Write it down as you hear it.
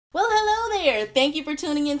there. Thank you for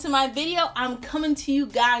tuning into my video. I'm coming to you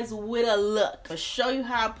guys with a look. I'm gonna show you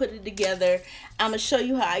how I put it together. I'm gonna show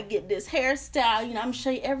you how I get this hairstyle. You know, I'm gonna show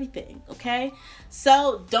you everything, okay?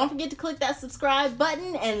 So don't forget to click that subscribe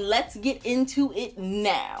button and let's get into it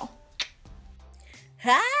now.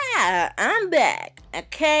 Hi, I'm back.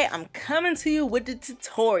 Okay, I'm coming to you with the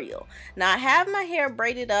tutorial. Now I have my hair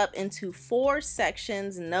braided up into 4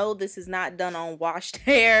 sections. No, this is not done on washed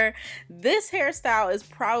hair. This hairstyle is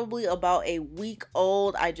probably about a week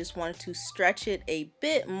old. I just wanted to stretch it a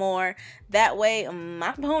bit more. That way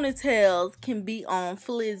my ponytails can be on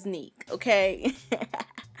flizneek, okay?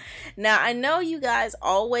 Now, I know you guys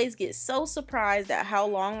always get so surprised at how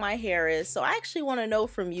long my hair is, so I actually want to know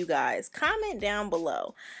from you guys. Comment down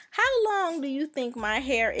below. How long do you think my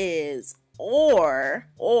hair is? Or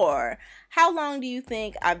how long do you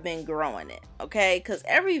think I've been growing it? Okay, because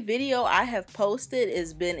every video I have posted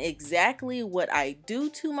has been exactly what I do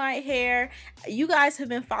to my hair. You guys have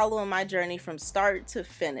been following my journey from start to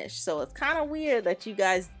finish, so it's kind of weird that you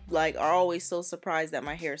guys are always so surprised that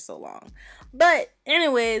my hair is so long. But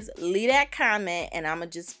anyways, leave that comment and I'm gonna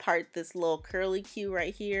just part this little curly cue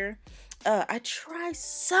right here. I try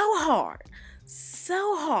so hard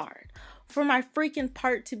for my freaking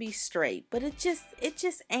part to be straight, but it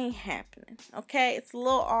just ain't happening. Okay, it's a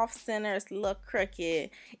little off center, it's a little crooked.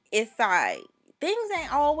 It's like things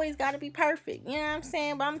ain't always gotta be perfect, you know what I'm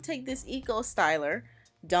saying? But I'm gonna take this eco styler,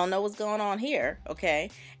 don't know what's going on here, okay,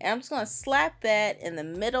 and I'm just gonna slap that in the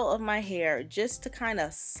middle of my hair just to kind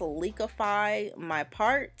of sleekify my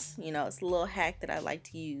parts. You know, it's a little hack that I like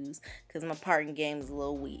to use because my parting game is a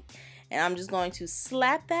little weak. And I'm just going to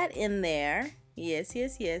slap that in there. Yes,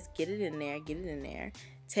 get it in there,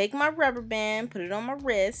 Take my rubber band, put it on my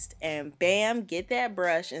wrist, and bam, get that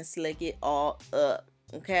brush and slick it all up,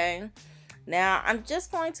 okay? Now, I'm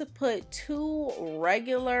just going to put 2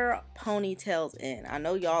 regular ponytails in. I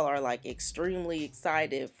know y'all are like extremely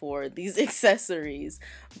excited for these accessories,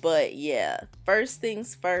 but yeah, first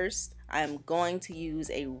things first, I'm going to use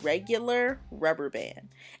a regular rubber band.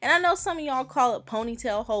 And I know some of y'all call it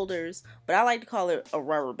ponytail holders, but I like to call it a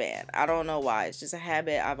rubber band. I don't know why, it's just a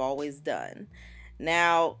habit I've always done.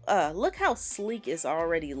 Now, look how sleek it's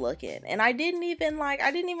already looking. And I didn't even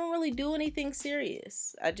really do anything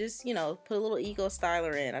serious. I just, you know, put a little eco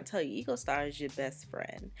styler in. I tell you, eco styler is your best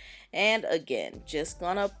friend. And again, just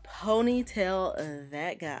gonna ponytail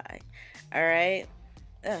that guy. All right.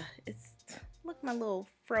 Look, my little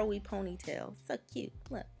froey ponytail. So cute.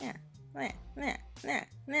 Look, nah.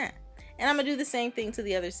 And I'm gonna do the same thing to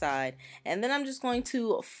the other side. And then I'm just going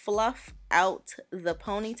to fluff out the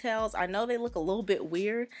ponytails. I know they look a little bit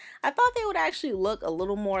weird. I thought they would actually look a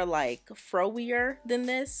little more like froier than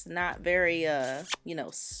this. Not very, you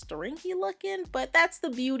know, stringy looking. But that's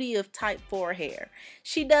the beauty of type 4 hair.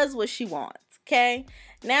 She does what she wants. Okay,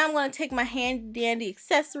 now I'm going to take my handy dandy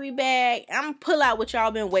accessory bag. I'm going to pull out what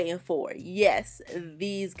y'all been waiting for. Yes,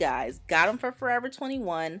 these guys. Got them for Forever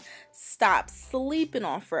 21. Stop sleeping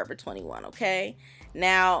on Forever 21, okay?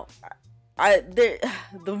 Now,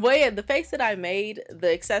 the face that I made,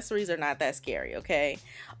 the accessories are not that scary, okay?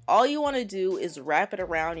 All you want to do is wrap it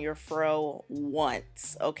around your fro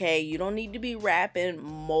once, okay? You don't need to be wrapping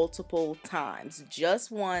multiple times.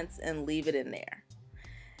 Just once and leave it in there.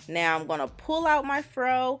 Now I'm gonna pull out my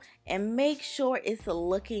fro and make sure it's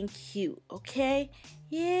looking cute, okay?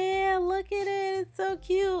 Yeah, look at it, it's so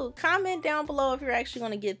cute. Comment down below if you're actually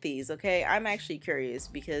gonna get these, okay? I'm actually curious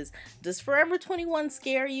because does Forever 21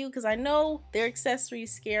 scare you? Because I know their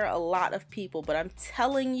accessories scare a lot of people, but I'm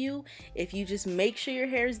telling you, if you just make sure your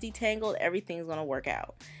hair is detangled, everything's gonna work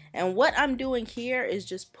out. And what I'm doing here is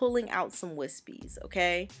just pulling out some wispies,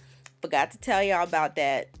 okay? Forgot to tell y'all about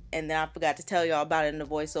that, and then I forgot to tell y'all about it in the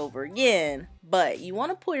voiceover again. But you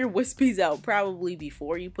want to pull your wispies out probably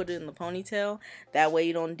before you put it in the ponytail. That way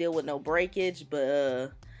you don't deal with no breakage.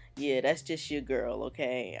 But yeah, that's just your girl,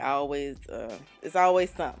 okay? It's always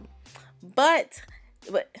something. But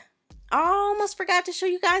I almost forgot to show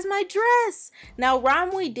you guys my dress. Now,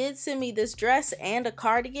 Romwe did send me this dress and a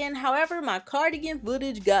cardigan. However, my cardigan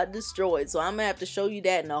footage got destroyed, so I'm gonna have to show you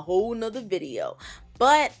that in a whole nother video.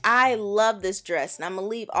 But I love this dress, and I'm going to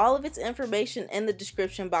leave all of its information in the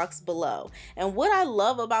description box below. And what I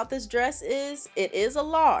love about this dress is it is a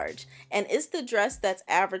large, and it's the dress that's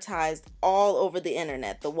advertised all over the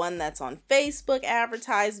internet. The one that's on Facebook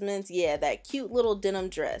advertisements. Yeah, that cute little denim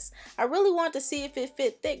dress. I really want to see if it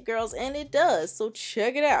fit thick, girls, and it does, so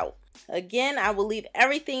check it out. Again, I will leave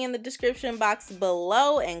everything in the description box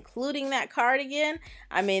below, including that cardigan.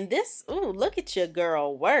 I mean, this, ooh, look at your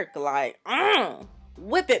girl work, like,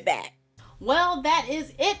 whip it back. Well, that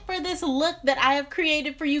is it for this look that I have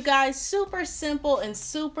created for you guys. Super simple and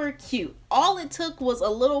super cute. All it took was a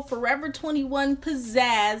little Forever 21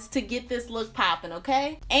 pizzazz to get this look popping,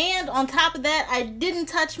 okay? And on top of that, I didn't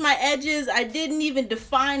touch my edges. I didn't even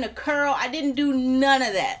define a curl. I didn't do none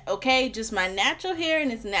of that, okay? Just my natural hair in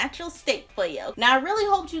its natural state for you. Now, I really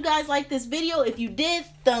hope you guys liked this video. If you did,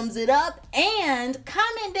 thumbs it up and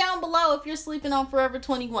comment down below if you're sleeping on Forever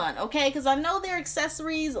 21, okay? Because I know their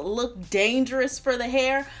accessories look dangerous for the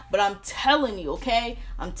hair, but I'm telling you, okay?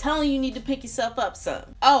 I'm telling you, you need to pick yourself up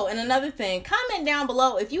some. Oh, and another thing, comment down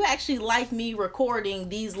below if you actually like me recording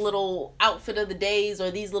these little outfit of the days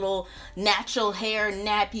or these little natural hair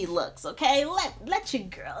nappy looks, okay? Let your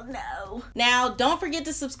girl know. Now, don't forget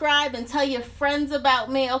to subscribe and tell your friends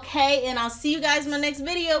about me, okay? And I'll see you guys in my next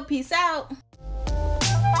video. Peace out.